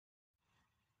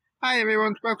Hi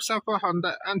everyone, welcome to Southport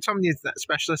Honda. I'm Tom, the Internet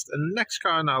Specialist, and the next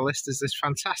car on our list is this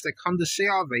fantastic Honda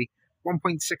CR-V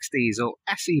 1.6 diesel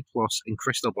SE Plus in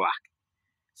crystal black.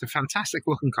 It's a fantastic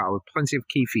looking car with plenty of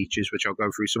key features, which I'll go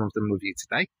through some of them with you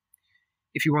today.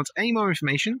 If you want any more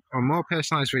information or a more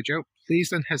personalised video,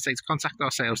 please don't hesitate to contact our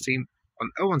sales team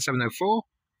on 01704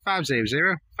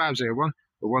 500 501.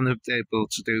 The one who'll be able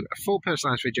to do a full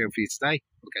personalised video for you today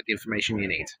will get the information you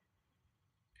need.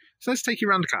 So let's take you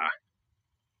around the car.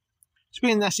 So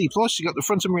being an SE Plus, you've got the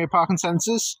front and rear parking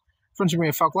sensors, front and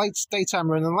rear fog lights, daytime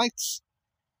running lights,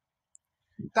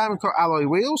 diamond cut alloy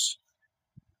wheels,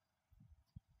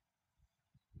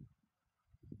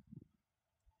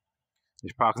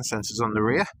 there's parking sensors on the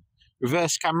rear,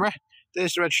 reverse camera,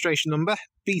 there's the registration number,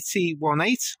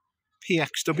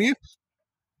 BT18PXW,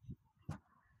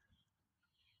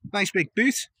 nice big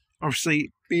boot,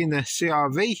 obviously being the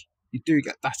CR-V, you do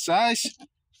get that size.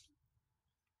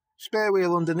 Spare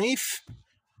wheel underneath,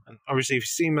 and obviously if you've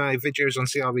seen my videos on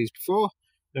CR-Vs before,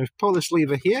 now pull this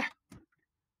lever here,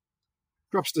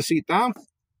 drops the seat down,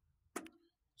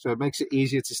 so it makes it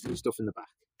easier to store stuff in the back.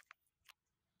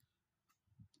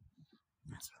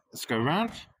 Let's go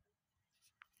around.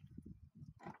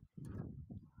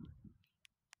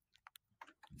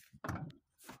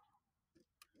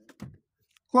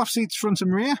 Cloth seats front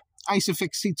and rear,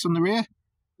 ISOFIX seats on the rear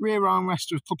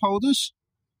armrest with cup holders.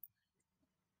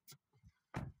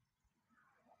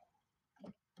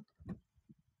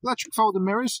 Electric folding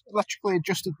mirrors, electrically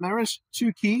adjusted mirrors,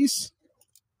 2 keys,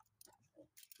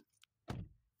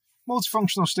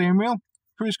 multifunctional steering wheel,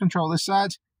 cruise control this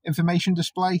side, information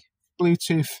display,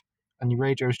 Bluetooth, and your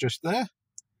radio is just there.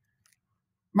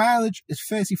 Mileage is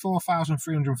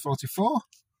 34,344.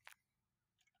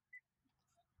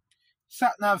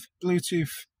 Sat-nav,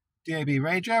 Bluetooth, DAB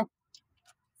radio,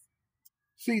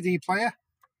 CD player.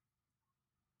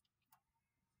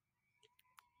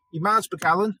 Your miles per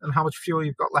gallon and how much fuel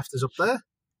you've got left is up there.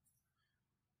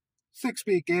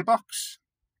 6-speed gearbox,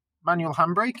 manual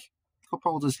handbrake, cup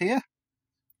holders here.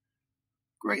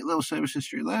 Great little service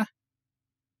history there.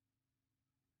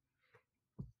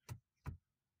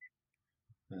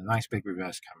 And a nice big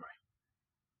reverse camera.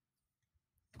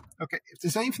 Okay, if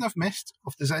there's anything I've missed,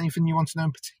 or if there's anything you want to know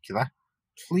in particular,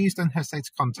 please don't hesitate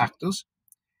to contact us.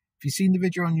 If you've seen the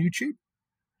video on YouTube,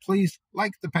 please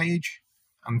like the page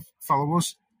and follow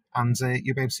us. And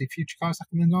you'll be able to see future cars that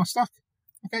come in our stock.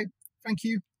 Okay, thank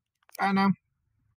you. Bye now.